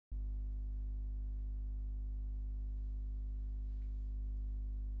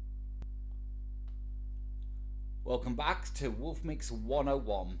Welcome back to Wolfmix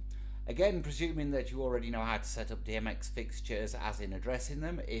 101. Again, presuming that you already know how to set up DMX fixtures as in addressing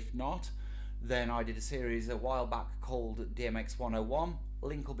them. If not, then I did a series a while back called DMX 101.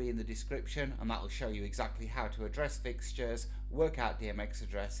 Link will be in the description and that will show you exactly how to address fixtures, work out DMX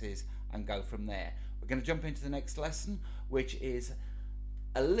addresses and go from there. We're going to jump into the next lesson, which is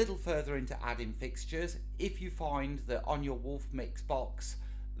a little further into adding fixtures. If you find that on your Wolfmix box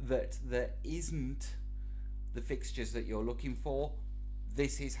that there isn't the fixtures that you're looking for,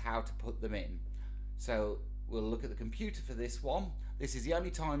 this is how to put them in. So we'll look at the computer for this one. This is the only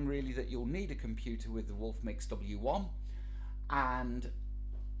time really that you'll need a computer with the Wolfmix W1, and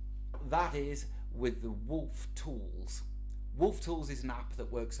that is with the Wolf Tools. Wolf Tools is an app that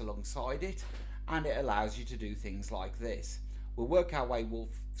works alongside it, and it allows you to do things like this. We'll work our way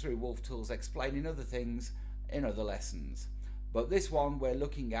through Wolf Tools explaining other things in other lessons, but this one we're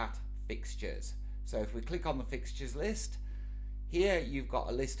looking at fixtures. So if we click on the fixtures list, here you've got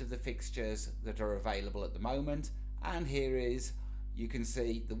a list of the fixtures that are available at the moment, and here is, you can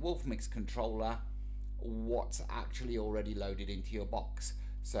see the Wolfmix controller, what's actually already loaded into your box.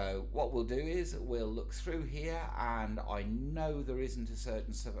 So what we'll do is we'll look through here, and I know there isn't a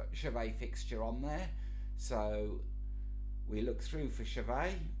certain Chevet fixture on there, so we look through for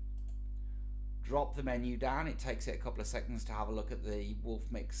Chevet, drop the menu down. It takes it a couple of seconds to have a look at the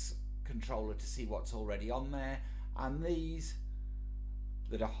Wolfmix controller to see what's already on there, and these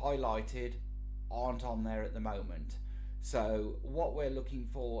that are highlighted aren't on there at the moment. So what we're looking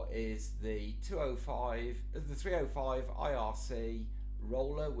for is the 305 IRC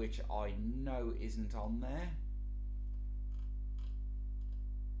roller, which I know isn't on there.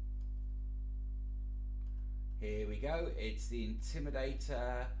 Here we go, it's the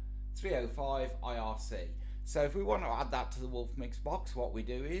Intimidator 305 IRC. So if we want to add that to the Wolfmix box, what we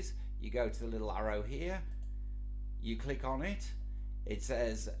do is you go to the little arrow here, you click on it, it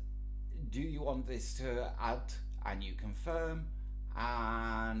says do you want this to add, and you confirm,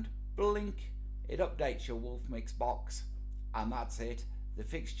 and blink, it updates your Wolfmix box, and that's it. The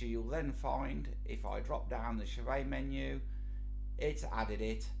fixture you'll then find, if I drop down the Chevet menu, it's added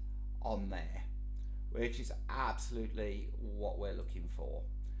it on there, which is absolutely what we're looking for.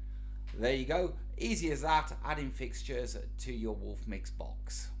 There you go, easy as that, adding fixtures to your Wolfmix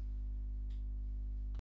box.